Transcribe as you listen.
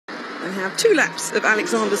and have 2 laps of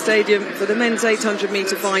Alexander Stadium for the men's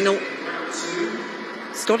 800-metre final.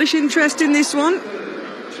 Scottish interest in this one.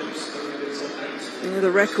 The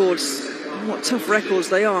records, what tough records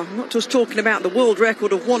they are. I'm not just talking about the world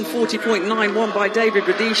record of 140.91 by David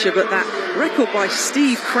Rudisha, but that record by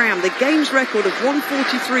Steve Cram, the games record of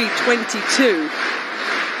 143.22.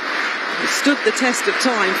 It stood the test of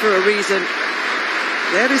time for a reason.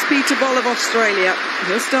 There is Peter Bol of Australia.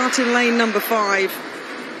 He'll start in lane number 5.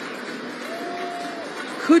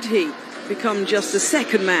 Could he become just the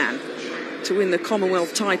second man to win the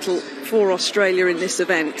Commonwealth title for Australia in this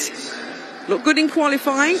event? Looked good in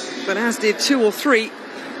qualifying, but as did 2 or 3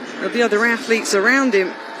 of the other athletes around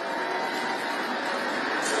him.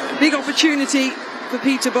 Big opportunity for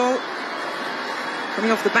Peter Bol.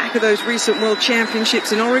 Coming off the back of those recent World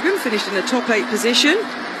Championships in Oregon, finished in the top 8 position.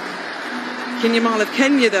 Kinyamala of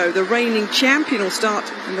Kenya, though, the reigning champion, will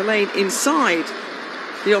start in the lane inside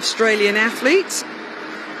the Australian athlete.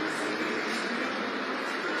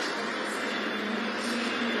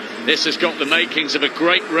 This has got the makings of a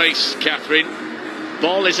great race, Catherine.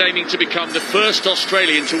 Bol is aiming to become the first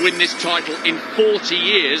Australian to win this title in 40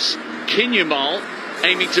 years. Kinyamala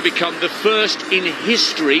aiming to become the first in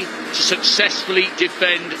history to successfully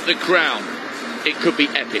defend the crown. It could be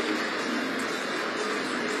epic.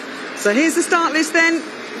 So here's the start list then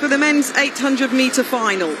for the men's 800-metre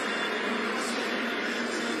final.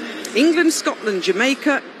 England, Scotland,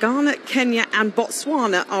 Jamaica, Ghana, Kenya and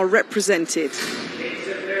Botswana are represented.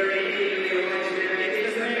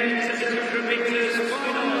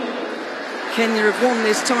 Kenya have won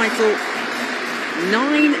this title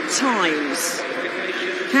 9 times.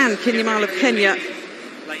 Can Kinyamala of Kenya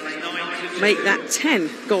make that 10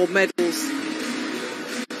 gold medals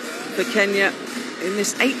for Kenya in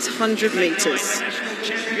this 800 metres?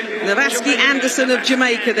 Navaski Anderson of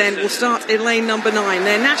Jamaica then will start in lane number 9.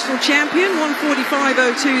 Their national champion,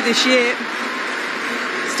 145.02 this year.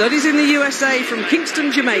 Studies in the USA from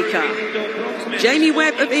Kingston, Jamaica. Jamie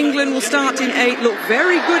Webb of England will start in 8. Looked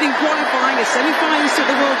very good in qualifying, a semi-finalist at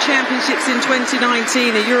the World Championships in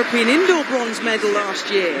 2019, a European indoor bronze medal last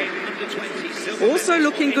year. Also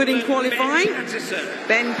looking good in qualifying,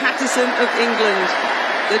 Ben Pattison of England,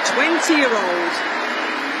 the 20-year-old.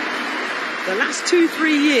 The last 2-3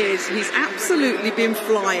 years, he's absolutely been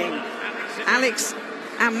flying. Alex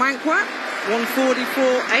Amankwa,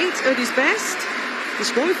 144.8 at his best.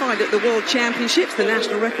 Disqualified at the World Championships. The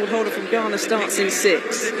national record holder from Ghana starts in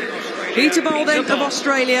 6. Peter Bol then of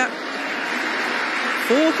Australia.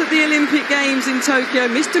 4th at the Olympic Games in Tokyo.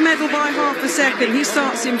 Missed a medal by half a second. He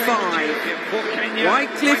starts in 5.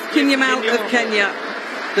 Wycliffe Kinyamala of Kenya,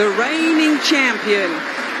 the reigning champion.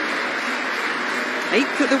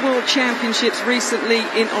 8th at the World Championships recently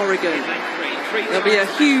in Oregon. There'll be a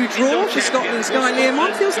huge draw for Scotland's Guy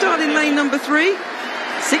Learmonth. He'll start in lane number 3.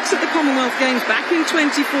 6th at the Commonwealth Games back in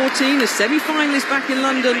 2014, a semi-finalist back in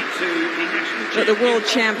London at the World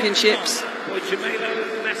Championships.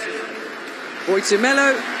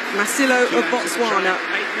 Boitumelo Masilo of Botswana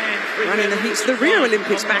ran in the heats of the Rio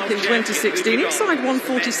Olympics back in 2016, inside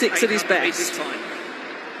 146 at his best.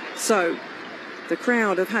 So, the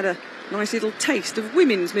crowd have had a nice little taste of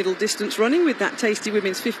women's middle distance running with that tasty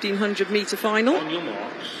women's 1500-metre final.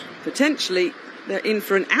 Potentially, they're in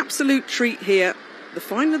for an absolute treat here. The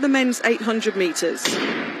final of the men's 800 metres.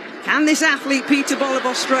 Can this athlete, Peter Bol of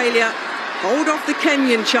Australia, hold off the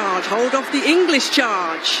Kenyan charge, hold off the English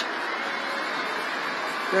charge?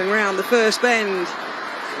 Going round the first bend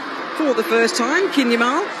for the first time,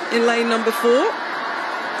 Kinyamala in lane number 4.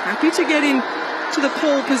 Happy to get in to the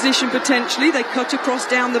pole position potentially. They cut across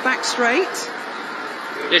down the back straight.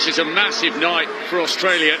 This is a massive night for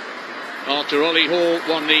Australia after Ollie Hall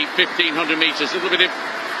won the 1500 metres. A little bit of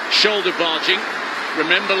shoulder barging.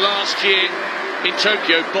 Remember last year in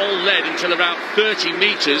Tokyo, Bol led until about 30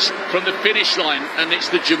 metres from the finish line, and it's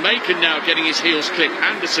the Jamaican now getting his heels clipped.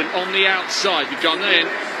 Anderson on the outside, Ghanaian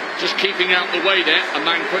just keeping out the way there,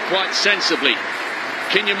 Amankwa quite sensibly.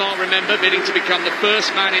 Kinyamala, remember, bidding to become the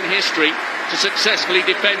first man in history to successfully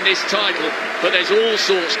defend this title, but there's all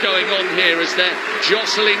sorts going on here as they're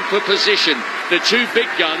jostling for position. The 2 big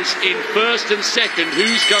guns in first and second.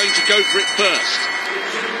 Who's going to go for it first?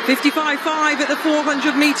 55.5 at the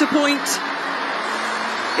 400-metre point.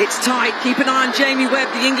 It's tight. Keep an eye on Jamie Webb,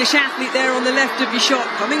 the English athlete there on the left of your shot,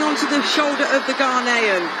 coming onto the shoulder of the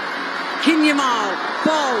Ghanaian. Kinyamala,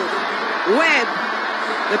 Bol, Webb.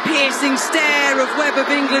 The piercing stare of Webb of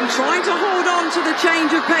England, trying to hold on to the change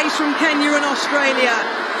of pace from Kenya and Australia.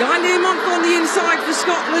 Guy Learmonth on the inside for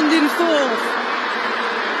Scotland in 4th.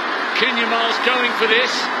 Kinyamala's going for this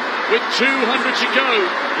with 200 to go.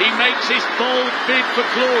 He makes his bold bid for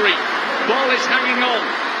glory. Ball is hanging on.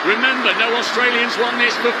 Remember, no Australians won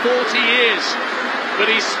this for 40 years. But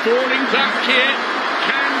he's falling back here.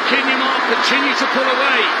 Can Kinyamala continue to pull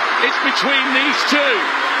away? It's between these two.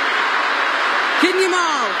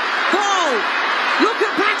 Kinyamala, Ball. Look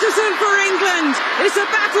at Patterson for England. It's a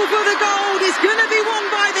battle for the gold. It's going to be won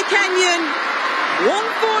by the Kenyan.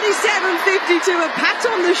 1:47.52. A pat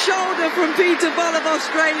on the shoulder from Peter Ball of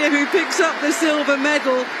Australia, who picks up the silver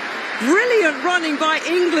medal. Brilliant running by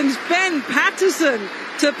England's Ben Patterson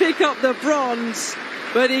to pick up the bronze.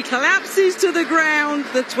 But he collapses to the ground.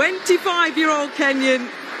 The 25-year-old Kenyan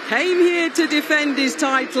came here to defend his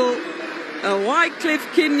title. Wycliffe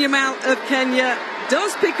Kinyamala of Kenya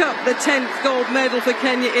does pick up the 10th gold medal for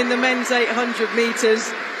Kenya in the men's 800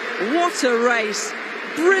 metres. What a race.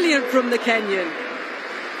 Brilliant from the Kenyan.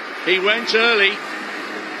 He went early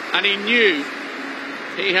and he knew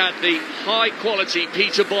he had the high-quality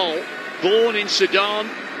Peter Ball, born in Sudan,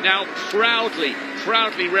 now proudly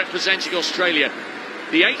representing Australia.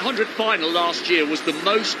 The 800 final last year was the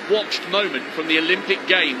most watched moment from the Olympic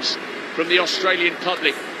Games from the Australian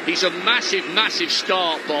public. He's a massive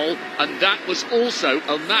star, Ball, and that was also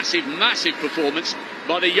a massive performance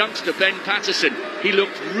by the youngster Ben Patterson. He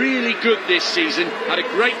looked really good this season, had a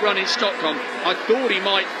great run in Stockholm. I thought he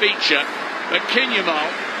might feature, but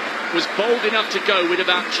Kinyamala was bold enough to go with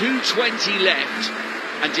about 2:20 left,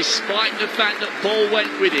 and despite the fact that Ball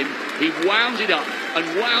went with him, he wound it up, and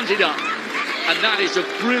that is a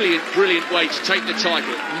brilliant way to take the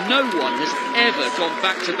title. No one has ever gone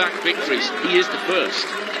back-to-back victories. He is the first.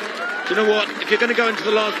 Do you know what? If you're going to go into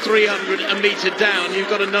the last 300 a metre down, you've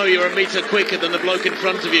got to know you're a metre quicker than the bloke in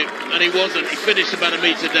front of you. And he wasn't. He finished about a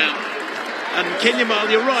metre down. And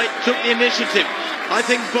Kinyamala, you're right, took the initiative. I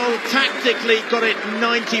think Ball tactically got it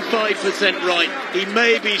 95% right. He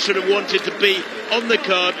maybe should have wanted to be on the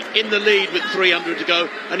card in the lead with 300 to go,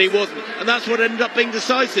 and he wasn't. And that's what ended up being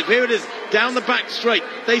decisive. Here it is, down the back straight.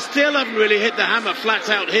 They still haven't really hit the hammer flat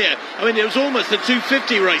out here. I mean, it was almost a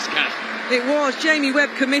 250 race, Cat. It was. Jamie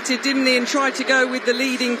Webb committed, didn't he, and tried to go with the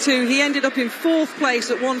leading two. He ended up in 4th place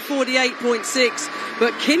at 1:48.6.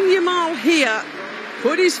 But Kinyamala here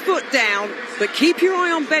put his foot down. But keep your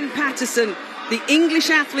eye on Ben Patterson, the English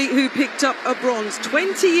athlete who picked up a bronze.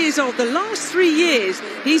 20 years old. The last 3 years,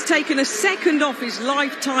 he's taken a second off his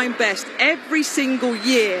lifetime best every single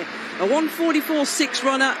year. A 1:44.6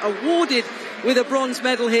 runner awarded with a bronze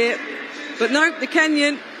medal here. But no, the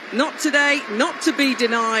Kenyan, not today, not to be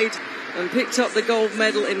denied, and picked up the gold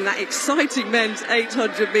medal in that exciting men's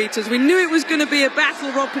 800 metres. We knew it was going to be a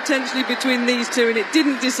battle, Rob, potentially between these two, and it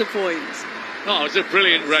didn't disappoint. Oh, it was a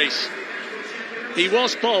brilliant race. He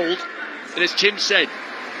was bold, and as Tim said,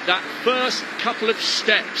 that first couple of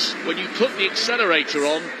steps, when you put the accelerator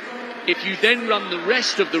on, if you then run the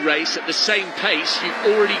rest of the race at the same pace, you've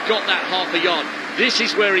already got that half a yard. This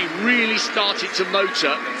is where he really started to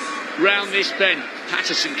motor round this bend.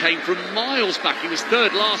 Patterson came from miles back. He was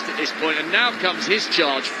third last at this point, and now comes his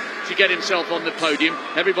charge to get himself on the podium.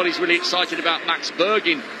 Everybody's really excited about Max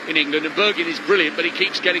Bergin in England, and Bergin is brilliant, but he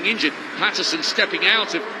keeps getting injured. Patterson stepping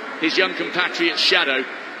out of his young compatriot's shadow,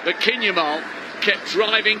 but Kinyamala kept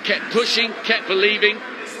driving, kept pushing, kept believing,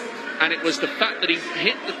 and it was the fact that he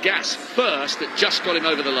hit the gas first that just got him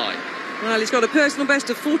over the line. Well, he's got a personal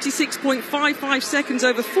best of 46.55 seconds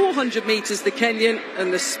over 400 metres, the Kenyan,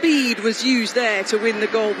 and the speed was used there to win the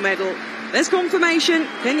gold medal. There's confirmation.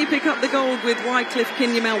 Kenya pick up the gold with Wycliffe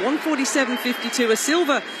Kinyamala, 1:47.52, a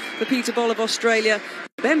silver for Peter Ball of Australia.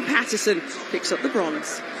 Ben Patterson picks up the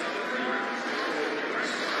bronze.